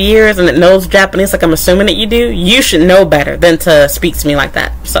 22 years and that knows Japanese like I'm assuming that you do, you should know better than to speak to me like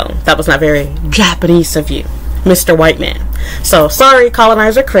that. So, that was not very Japanese of you, Mr. White Man. So, sorry,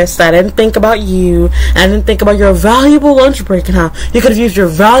 colonizer Chris, I didn't think about you. I didn't think about your valuable lunch break and how you could have used your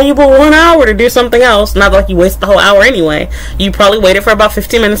valuable 1 hour to do something else. Not like you wasted the whole hour anyway. You probably waited for about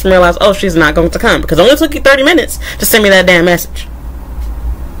 15 minutes and realized, oh, she's not going to come. Because it only took you 30 minutes to send me that damn message.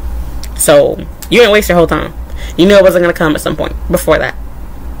 So, you didn't waste your whole time. You knew it wasn't going to come at some point before that.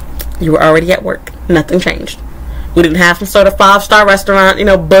 You were already at work. Nothing changed. We didn't have some sort of 5-star restaurant,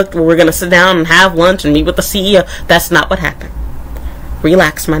 booked where we're going to sit down and have lunch and meet with the CEO. That's not what happened.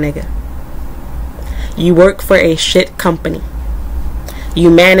 Relax, my nigga. You work for a shit company. You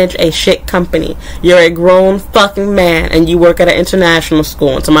manage a shit company. You're a grown fucking man and you work at an international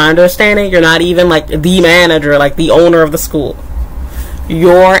school. And to my understanding, you're not even like the manager, like the owner of the school.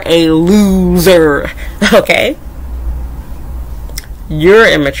 You're a loser. Okay? You're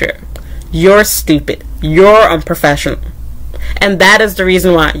immature. You're stupid. You're unprofessional. And that is the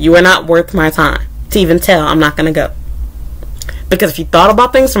reason why you are not worth my time to even tell I'm not going to go. Because if you thought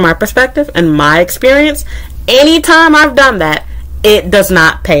about things from my perspective and my experience, anytime I've done that, it does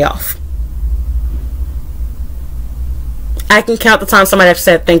not pay off. I can count the times somebody has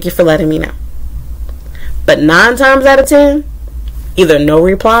said, thank you for letting me know. But 9 times out of 10, either no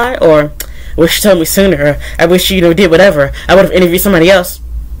reply or, I wish you told me sooner, or I wish you did whatever. I would have interviewed somebody else.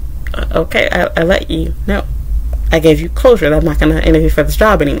 Okay, I let you know. I gave you closure that I'm not going to interview for this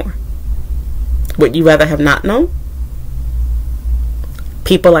job anymore. Would you rather have not known?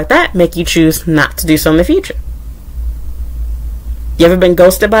 People like that make you choose not to do so in the future. You ever been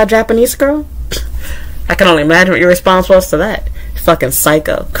ghosted by a Japanese girl? I can only imagine what your response was to that. Fucking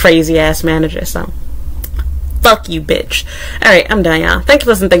psycho, crazy ass manager. So, fuck you, bitch. Alright, I'm done, y'all. Thank you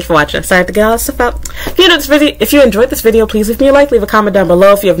for listening. Thank you for watching. Sorry to get all this stuff out. If you enjoyed this video, please leave me a like, leave a comment down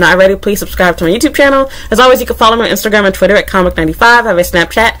below. If you have not already, please subscribe to my YouTube channel. As always, you can follow me on Instagram and Twitter at Comic95. I have a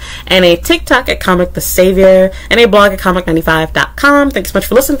Snapchat and a TikTok at Comic the Savior and a blog at Comic95.com. Thanks so much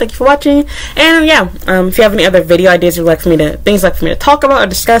for listening. Thank you for watching. And yeah, if you have any other video ideas you'd like for me to, things like for me to talk about or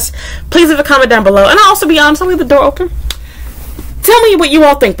discuss, please leave a comment down below. And I'll also be honest, I'll leave the door open. Tell me what you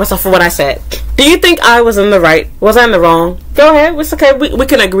all think based off of what I said. Do you think I was in the right? Was I in the wrong? Go ahead. It's okay. We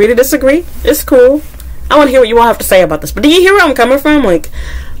can agree to disagree. It's cool. I want to hear what you all have to say about this. But do you hear where I'm coming from? Like,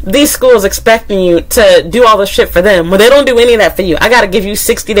 these schools expecting you to do all this shit for them. Well, they don't do any of that for you. I got to give you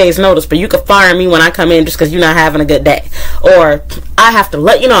 60 days notice, but you can fire me when I come in just because you're not having a good day. Or I have to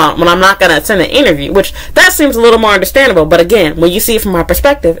let you know when I'm not going to attend an interview, which that seems a little more understandable. But again, when you see it from my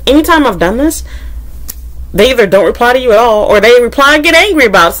perspective, anytime I've done this, they either don't reply to you at all, or they reply and get angry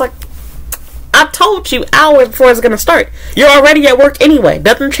about it. It's like, I told you hours before it's going to start. You're already at work anyway.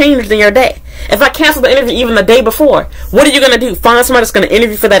 Nothing changed in your day. If I cancel the interview even the day before, what are you going to do? Find somebody that's going to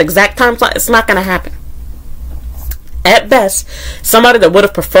interview for that exact time slot? It's not going to happen. At best, somebody that would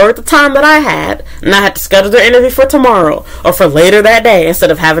have preferred the time that I had, and I had to schedule their interview for tomorrow, or for later that day, instead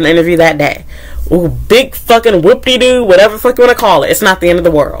of having an interview that day. Ooh, big fucking whoop-de-doo, whatever the fuck you want to call it. It's not the end of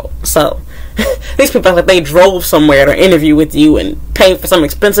the world. So, these people like they drove somewhere to interview with you and paid for some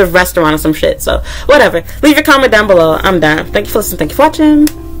expensive restaurant or some shit. So, whatever. Leave your comment down below. I'm done. Thank you for listening. Thank you for watching.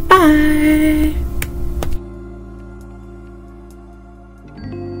 Bye.